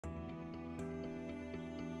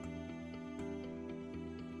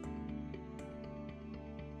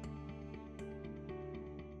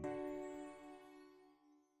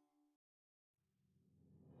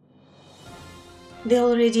The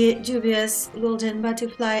already dubious Golden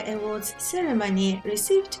Butterfly Awards ceremony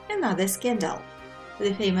received another scandal.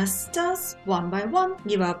 The famous stars, one by one,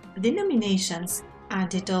 give up the nominations,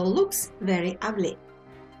 and it all looks very ugly.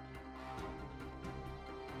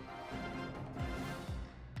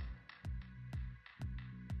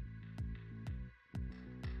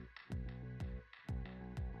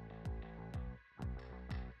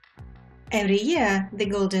 Every year, the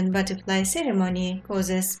Golden Butterfly ceremony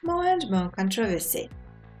causes more and more controversy.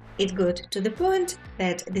 It got to the point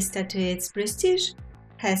that the statuette's prestige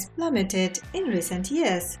has plummeted in recent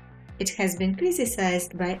years. It has been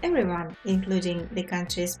criticized by everyone, including the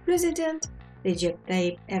country's president, Recep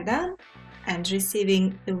Tayyip Erdogan, and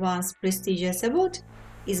receiving the once prestigious award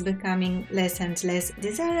is becoming less and less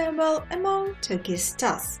desirable among Turkish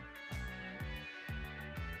stars.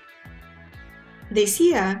 This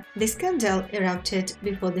year, the scandal erupted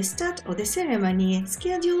before the start of the ceremony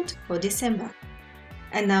scheduled for December.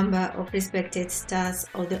 A number of respected stars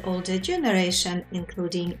of the older generation,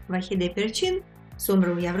 including Vahide Perçin,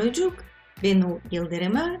 Sumru Yavrucuk, Bennu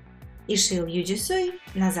Yıldırımar, Işıl Yücesoy,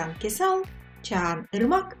 Nazan Kesal, Çağan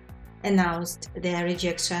Irmak, announced their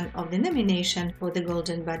rejection of the nomination for the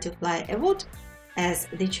Golden Butterfly Award, as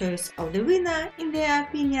the choice of the winner, in their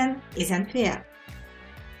opinion, is unfair.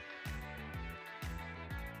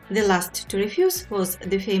 The last to refuse was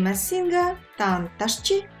the famous singer Tan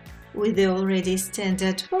Taşçı, with the already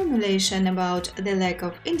standard formulation about the lack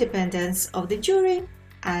of independence of the jury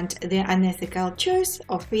and the unethical choice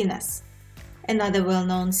of winners. Another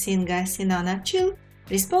well-known singer, Sinan Akçıl,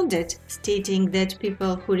 responded, stating that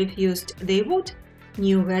people who refused the award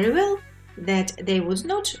knew very well that they would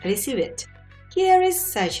not receive it. Here is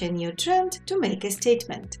such a new trend to make a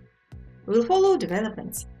statement. We'll follow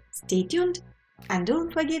developments. Stay tuned and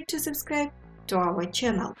don't forget to subscribe to our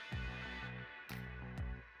channel.